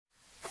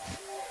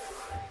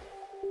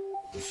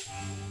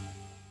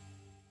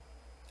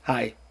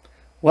Hi,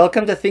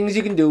 welcome to things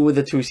you can do with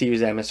the 2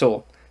 Series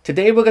MSO.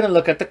 Today we're going to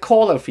look at the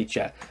callout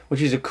feature,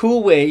 which is a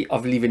cool way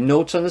of leaving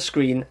notes on the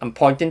screen and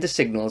pointing to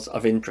signals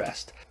of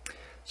interest.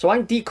 So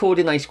I'm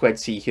decoding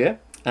I2C here.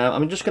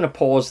 I'm just going to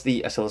pause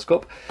the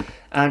oscilloscope,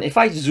 and if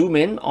I zoom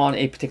in on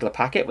a particular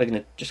packet, we're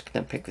going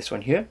to pick this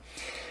one here.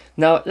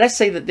 Now let's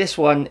say that this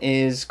one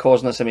is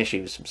causing us some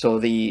issues. So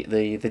the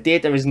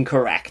data isn't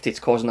correct,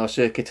 it's causing our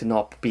circuit to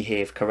not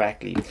behave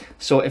correctly.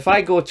 So if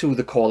I go to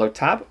the callout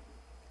tab,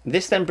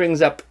 this then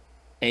brings up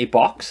a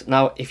box.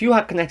 Now if you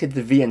are connected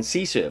to the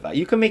VNC server,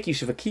 you can make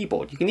use of a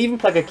keyboard. You can even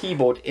plug a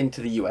keyboard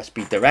into the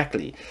USB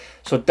directly.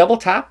 So double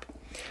tap,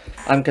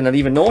 I'm going to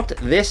leave a note.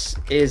 This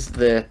is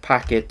the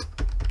packet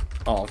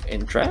of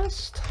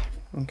interest.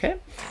 Okay,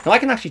 now I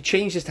can actually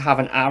change this to have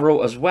an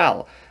arrow as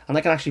well, and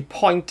I can actually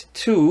point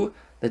to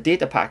the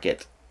data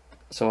packet.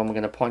 So I'm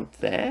going to point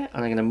there,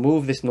 and I'm going to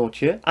move this note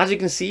here. As you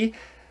can see,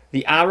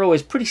 the arrow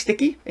is pretty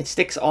sticky. It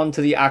sticks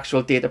onto the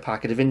actual data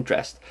packet of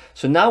interest.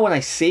 So now when I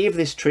save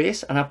this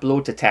trace and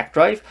upload to Tech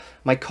Drive,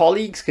 my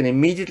colleagues can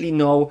immediately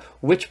know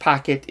which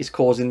packet is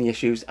causing the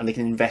issues, and they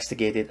can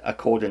investigate it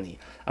accordingly.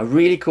 A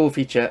really cool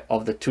feature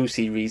of the 2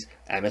 Series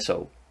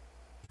MSO.